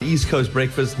East Coast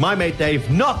breakfast. My mate Dave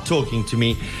not talking to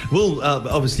me. We'll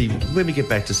obviously, when we get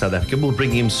back to South Africa, we'll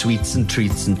bring him sweets and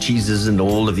treats and cheeses and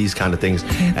all of these kind of things,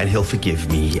 and he'll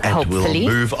forgive me, and Hopefully.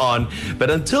 we'll move on. But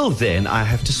until then, I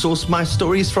have to source my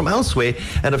stories from elsewhere,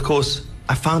 and of course,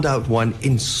 I found out one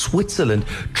in Switzerland.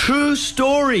 True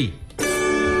story.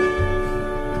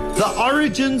 The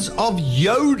origins of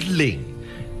yodeling.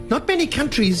 Not many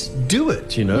countries do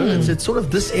it, you know. It's sort of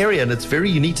this area, and it's very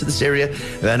unique to this area,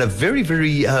 and a very,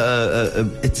 very.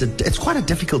 It's quite a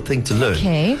difficult thing to learn.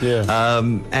 Okay. Yeah.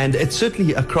 And it's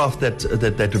certainly a craft that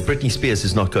Britney Spears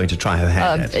is not going to try her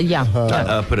hand at. Yeah.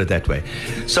 Put it that way.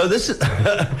 So this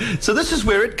is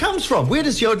where it comes from. Where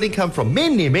does yodeling come from?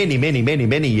 Many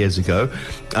years ago,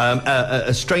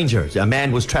 a stranger, a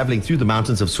man, was traveling through the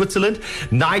mountains of Switzerland.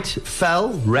 Night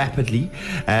fell rapidly,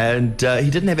 and he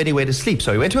didn't have anywhere to sleep.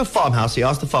 So he went to a farmhouse. He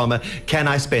asked the farmer, "Can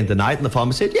I spend the night?" And the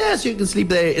farmer said, "Yes, you can sleep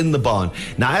there in the barn."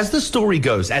 Now, as the story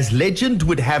goes, as legend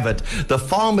would have it, the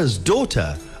farmer's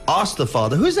daughter asked the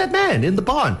father, "Who's that man in the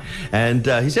barn?" And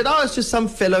he said, "Oh, it's just some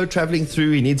fellow traveling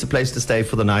through. He needs a place to stay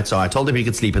for the night, so I told him he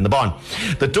could sleep in the barn."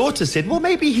 The daughter said, "Well,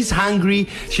 maybe he's hungry."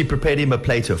 She prepared him a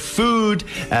plate of food,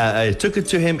 took it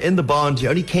to him in the barn. He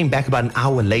only came back about an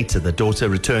hour later. The daughter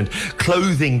returned,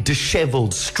 clothing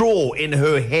disheveled, straw in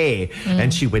her hair,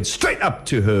 and she went straight up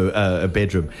to her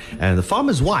bedroom. And the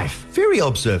farmer's wife, very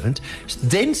observant,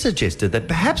 then suggested that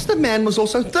perhaps the man was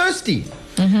also thirsty.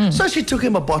 So she took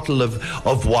him a bottle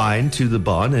of wine to the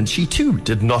barn, and she too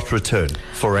did not return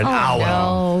for an hour.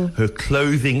 No. Her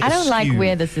clothing I don't askew. like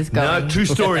where this is going. No, true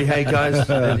story, hey guys.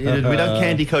 We don't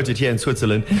candy coat it here in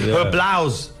Switzerland. Her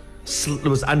blouse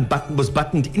was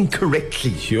buttoned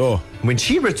incorrectly. Sure. When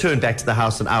she returned back to the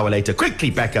house an hour later,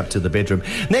 quickly back up to the bedroom.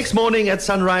 Next morning at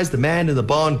sunrise, the man in the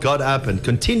barn got up and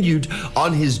continued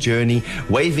on his journey,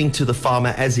 waving to the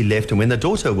farmer as he left. And when the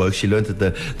daughter awoke, she learned that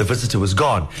the visitor was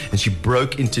gone, and she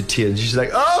broke into tears. She's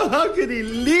like, "Oh, how could he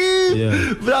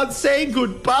leave without saying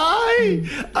goodbye?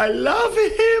 I love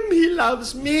him. He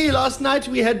loves me. Last night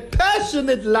we had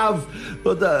passionate love."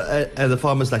 And the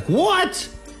farmer's like, "What?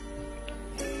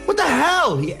 What the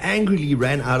hell?" He angrily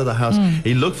ran out of the house.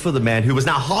 He looked for the man, who was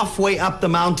now halfway up the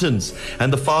mountains.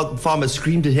 And the farmer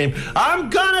screamed at him, "I'm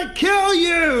gonna kill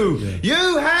you!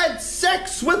 You had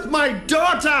sex with my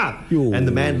daughter!" And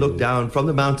the man looked down from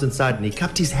the mountainside, and he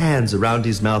cupped his hands around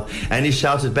his mouth, and he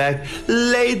shouted back,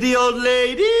 "Lay the old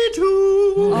lady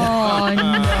too!" Oh, no.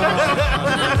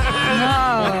 No.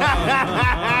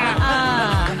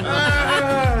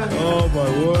 Oh, my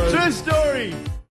word. True story.